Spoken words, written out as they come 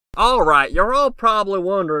Alright, you're all probably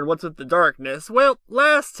wondering what's with the darkness. Well,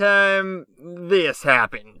 last time, this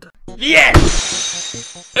happened.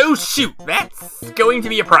 Yes! Oh shoot, that's going to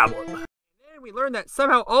be a problem. And then we learned that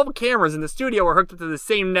somehow all the cameras in the studio were hooked up to the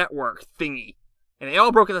same network thingy. And they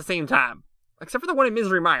all broke at the same time. Except for the one in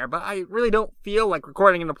Misery Mire, but I really don't feel like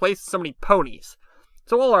recording in a place with so many ponies.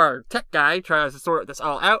 So while our tech guy tries to sort this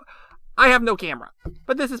all out, I have no camera.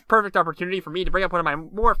 But this is a perfect opportunity for me to bring up one of my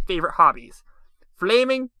more favorite hobbies.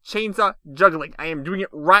 Flaming chainsaw juggling. I am doing it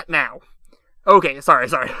right now. Okay, sorry.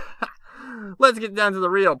 Let's get down to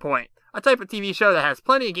the real point. A type of TV show that has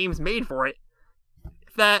plenty of games made for it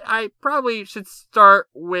that I probably should start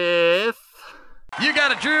with... You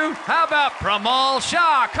got it, Drew. How about Pramal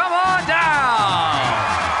Shah? Come on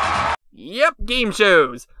down! Yep, game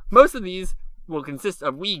shows. Most of these will consist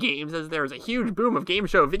of Wii games, as there is a huge boom of game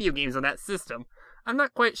show video games on that system. I'm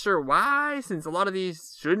not quite sure why, since a lot of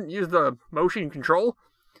these shouldn't use the motion control.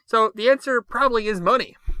 So the answer probably is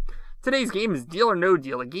money. Today's game is Deal or No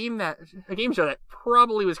Deal, a game show that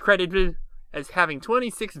probably was credited as having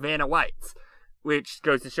 26 Vanna Whites, which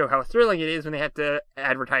goes to show how thrilling it is when they have to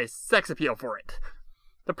advertise sex appeal for it.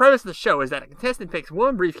 The premise of the show is that a contestant picks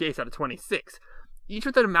one briefcase out of 26, each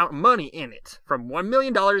with an amount of money in it, from $1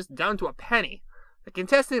 million down to a penny. The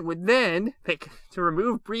contestant would then pick to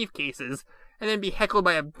remove briefcases and then be heckled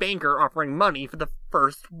by a banker offering money for the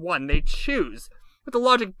first one they choose, with the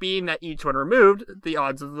logic being that each one removed, the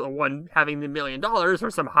odds of the one having the $1 million or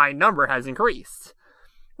some high number has increased.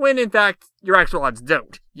 When in fact, your actual odds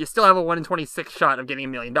don't. You still have a 1 in 26 shot of getting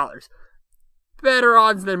 $1 million. Better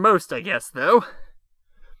odds than most, I guess, though.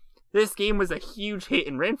 This game was a huge hit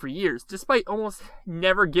and ran for years, despite almost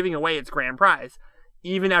never giving away its grand prize,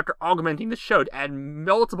 even after augmenting the show to add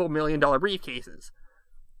multiple $1 million briefcases.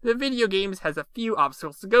 The Videogames has a few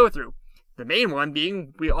obstacles to go through. The main one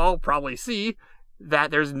being, we all probably see, that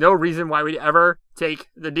there's no reason why we'd ever take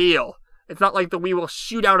the deal. It's not like the Wii will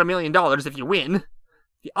shoot out $1 million if you win.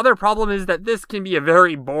 The other problem is that this can be a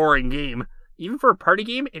very boring game. Even for a party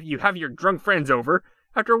game, if you have your drunk friends over,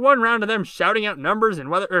 after one round of them shouting out numbers and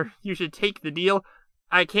whether you should take the deal,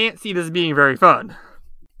 I can't see this being very fun.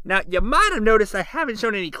 Now, you might have noticed I haven't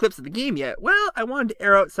shown any clips of the game yet. Well, I wanted to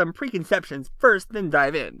air out some preconceptions first, then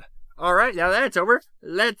dive in. Alright, now that's over,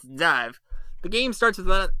 let's dive. The game starts with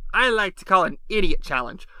what I like to call an idiot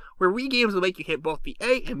challenge, where Wii games will make you hit both the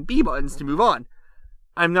A and B buttons to move on.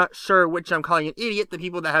 I'm not sure which I'm calling an idiot, the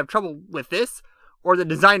people that have trouble with this, or the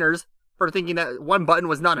designers for thinking that one button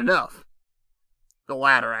was not enough. The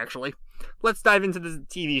latter, actually. Let's dive into the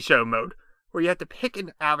TV show mode, where you have to pick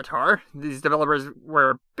an avatar. These developers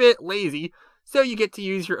were a bit lazy, so you get to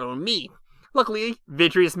use your own me. Luckily,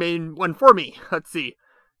 Vitreous made one for me. Let's see.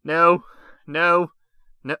 No.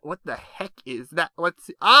 What the heck is that? Let's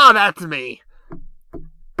see. Ah, that's me!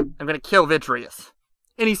 I'm gonna kill Vitreous.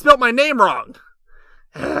 And he spelt my name wrong!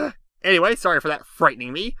 Anyway, sorry for that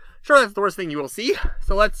frightening me. Sure, that's the worst thing you will see.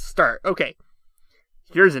 So let's start. Okay.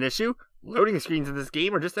 Here's an issue. Loading screens in this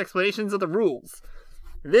game are just explanations of the rules.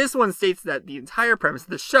 This one states that the entire premise of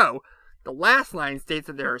the show. The last line states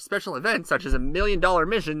that there are special events such as a $1 million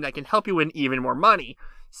mission that can help you win even more money.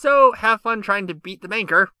 So have fun trying to beat the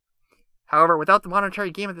banker. However, without the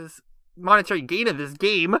monetary gain of this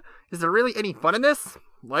game, is there really any fun in this?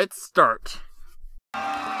 Let's start.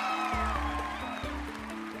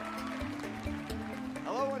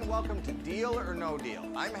 Hello and welcome to Deal or No Deal.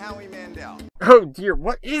 I'm Howie Mandel. Oh dear,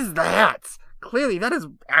 what is that? Clearly, that is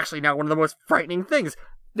actually now one of the most frightening things.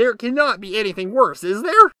 There cannot be anything worse, is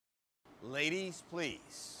there? Ladies,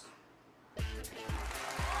 please.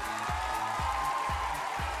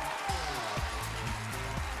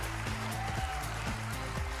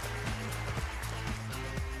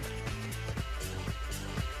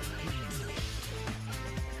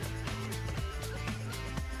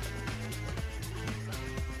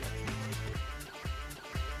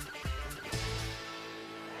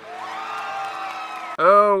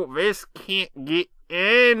 Oh, this can't get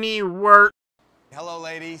any worse. Hello,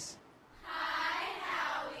 ladies. Hi,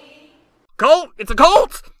 Howie. Cult! It's a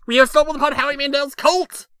cult! We have stumbled upon Howie Mandel's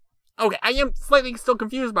cult! Okay, I am slightly still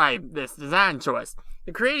confused by this design choice.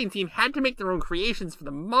 The creating team had to make their own creations for the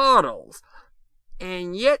models,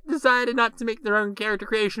 and yet decided not to make their own character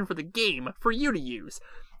creation for the game, for you to use,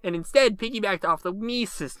 and instead piggybacked off the Wii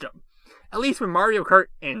system. At least when Mario Kart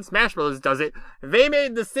and Smash Bros. Does it, they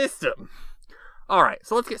made the system. Alright,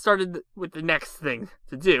 so let's get started with the next thing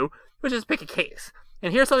to do, which is pick a case.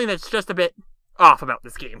 And here's something that's just a bit off about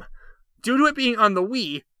this game. Due to it being on the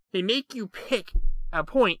Wii, they make you pick a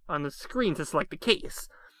point on the screen to select the case.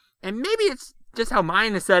 And maybe it's just how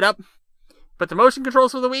mine is set up, but the motion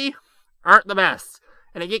controls for the Wii aren't the best.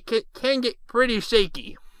 and it can get pretty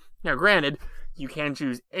shaky. Now granted, you can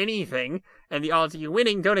choose anything, and the odds of you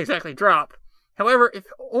winning don't exactly drop. However, if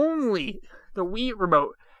only the Wii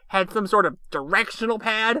remote had some sort of directional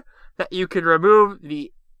pad that you could remove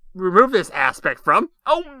this aspect from.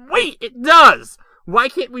 Oh wait, it does! Why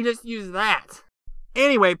can't we just use that?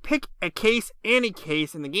 Anyway, pick a case, any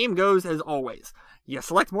case, and the game goes as always. You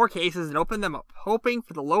select more cases and open them up, hoping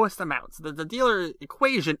for the lowest amount, so that the dealer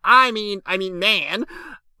equation, man,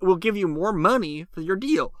 will give you more money for your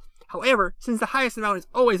deal. However, since the highest amount is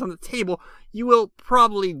always on the table, you will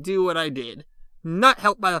probably do what I did. Not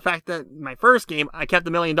helped by the fact that my first game, I kept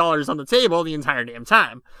 $1 million on the table the entire damn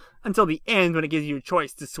time. Until the end when it gives you a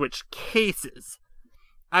choice to switch cases.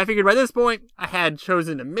 I figured by this point, I had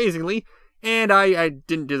chosen amazingly, and I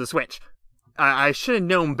didn't do the switch. I should have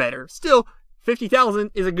known better. Still,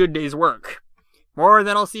 $50,000 is a good day's work. More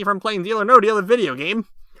than I'll see from playing Deal or No Deal, a video game.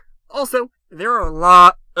 Also, there are a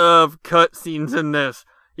lot of cutscenes in this.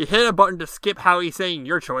 You hit a button to skip Howie saying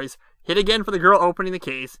your choice, hit again for the girl opening the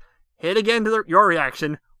case, hit again to your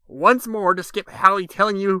reaction, once more to skip Howie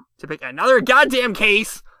telling you to pick another goddamn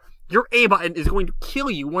case. Your A button is going to kill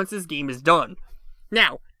you once this game is done.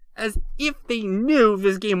 Now, as if they knew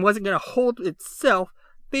this game wasn't going to hold itself,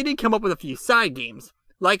 they did come up with a few side games,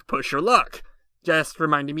 like Push Your Luck. Just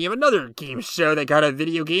reminding me of another game show that got a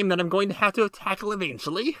video game that I'm going to have to tackle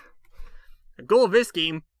eventually. The goal of this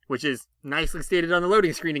game, which is nicely stated on the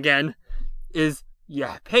loading screen again, is you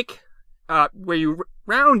pick where you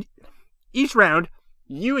each round,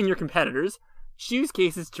 you and your competitors choose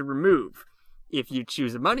cases to remove. If you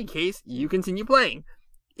choose a money case, you continue playing.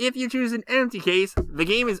 If you choose an empty case, the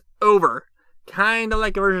game is over. Kinda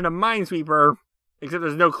like a version of Minesweeper, except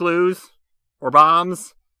there's no clues, or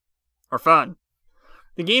bombs, or fun.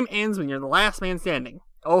 The game ends when you're the last man standing.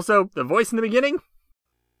 Also, the voice in the beginning?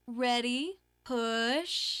 Ready,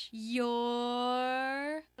 push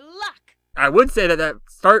your luck. I would say that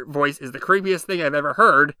start voice is the creepiest thing I've ever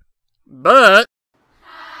heard, but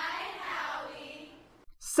Hi, Howie.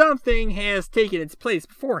 something has taken its place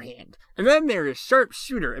beforehand. And then there is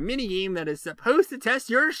Sharpshooter, a minigame that is supposed to test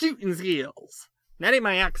your shooting skills. That ain't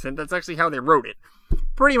my accent, that's actually how they wrote it.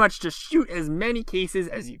 Pretty much just shoot as many cases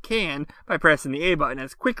as you can by pressing the A button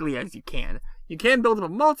as quickly as you can. You can build up a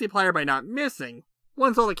multiplier by not missing.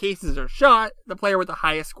 Once all the cases are shot, the player with the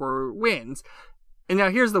highest score wins. And now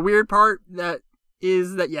here's the weird part, that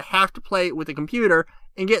is that you have to play with the computer.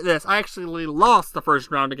 And get this, I actually lost the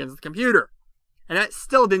first round against the computer. And that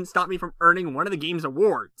still didn't stop me from earning one of the game's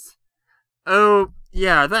awards. Oh,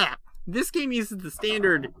 yeah, that. This game uses the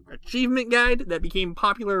standard achievement guide that became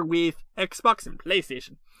popular with Xbox and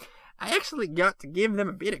PlayStation. I actually got to give them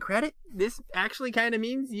a bit of credit. This actually kind of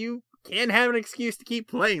means you can have an excuse to keep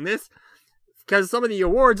playing this, because some of the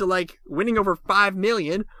awards are like winning over 5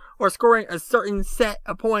 million or scoring a certain set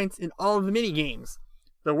of points in all of the minigames.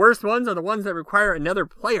 The worst ones are the ones that require another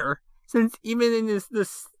player, since even in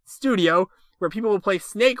this studio, where people will play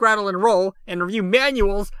Snake, Rattle, and Roll and review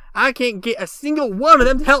manuals, I can't get a single one of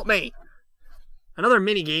them to help me. Another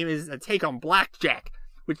minigame is a take on Blackjack,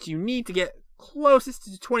 which you need to get closest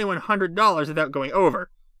to $2,100 without going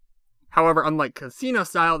over. However, unlike casino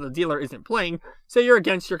style, the dealer isn't playing, so you're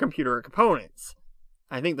against your computer opponents.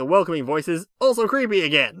 I think the welcoming voice is also creepy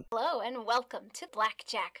again. Hello and welcome to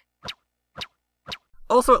Blackjack.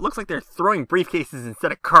 Also, it looks like they're throwing briefcases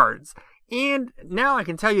instead of cards. And now I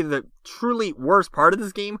can tell you the truly worst part of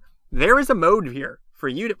this game. There is a mode here for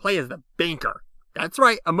you to play as the banker. That's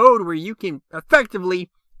right, a mode where you can effectively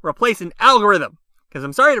replace an algorithm. Because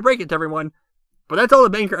I'm sorry to break it to everyone, but that's all the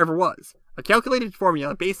banker ever was. A calculated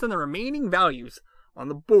formula based on the remaining values on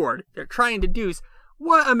the board. They're trying to deduce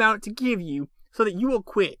what amount to give you so that you will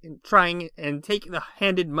quit trying and take the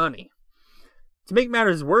handed money. To make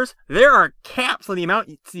matters worse, there are caps on the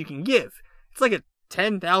amount you can give. It's like a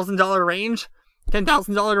 $10,000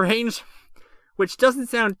 range, which doesn't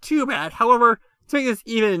sound too bad. However, to make this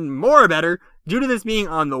even more better, due to this being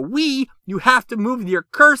on the Wii, you have to move your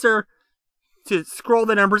cursor to scroll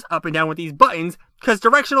the numbers up and down with these buttons, because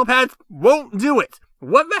directional pads won't do it.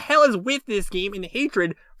 What the hell is with this game and the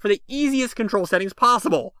hatred for the easiest control settings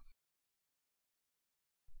possible?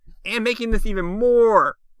 And making this even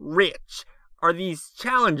more rich are these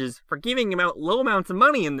challenges for giving out low amounts of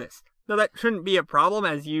money in this. Now that shouldn't be a problem,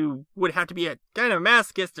 as you would have to be a kind of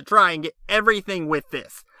masochist to try and get everything with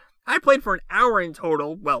this. I played for an hour in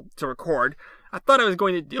total, well, to record. I thought I was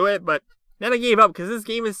going to do it, but then I gave up because this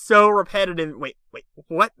game is so repetitive. Wait,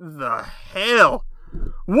 what the hell?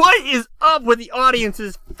 What is up with the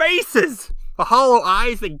audience's faces? The hollow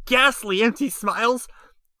eyes, the ghastly empty smiles?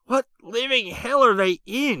 What living hell are they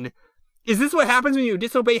in? Is this what happens when you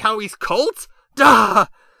disobey Howie's cult? Duh!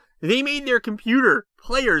 They made their computer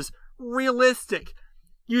players realistic,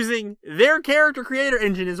 using their character creator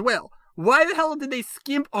engine as well. Why the hell did they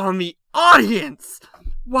skimp on the audience?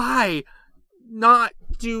 Why not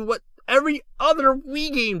do what every other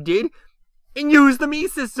Wii game did and use the Mii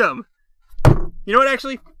system? You know what,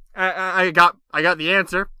 actually? I got the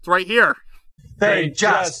answer. It's right here. They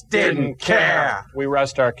just didn't care. We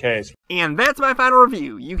rest our case. And that's my final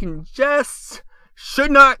review. You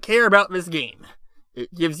should not care about this game.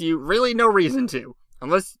 It gives you really no reason to.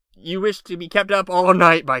 Unless you wish to be kept up all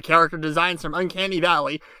night by character designs from Uncanny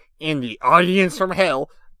Valley and the audience from hell.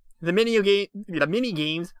 The mini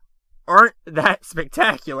games aren't that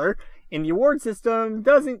spectacular, and the award system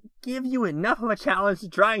doesn't give you enough of a challenge to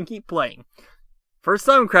try and keep playing. For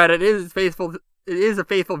some credit, it is a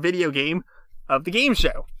faithful video game of the game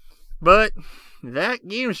show. But that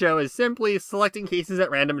game show is simply selecting cases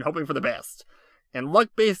at random and hoping for the best. And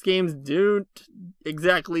luck-based games don't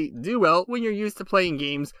exactly do well when you're used to playing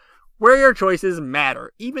games where your choices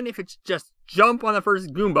matter, even if it's just jump on the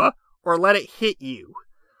first Goomba or let it hit you.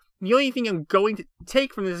 The only thing I'm going to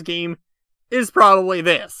take from this game is probably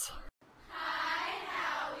this. Hi,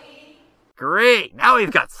 Howie. Great, now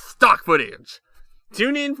we've got stock footage.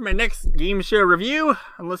 Tune in for my next game show review,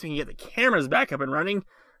 unless we can get the cameras back up and running.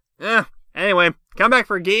 Anyway, come back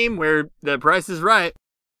for a game where the price is right.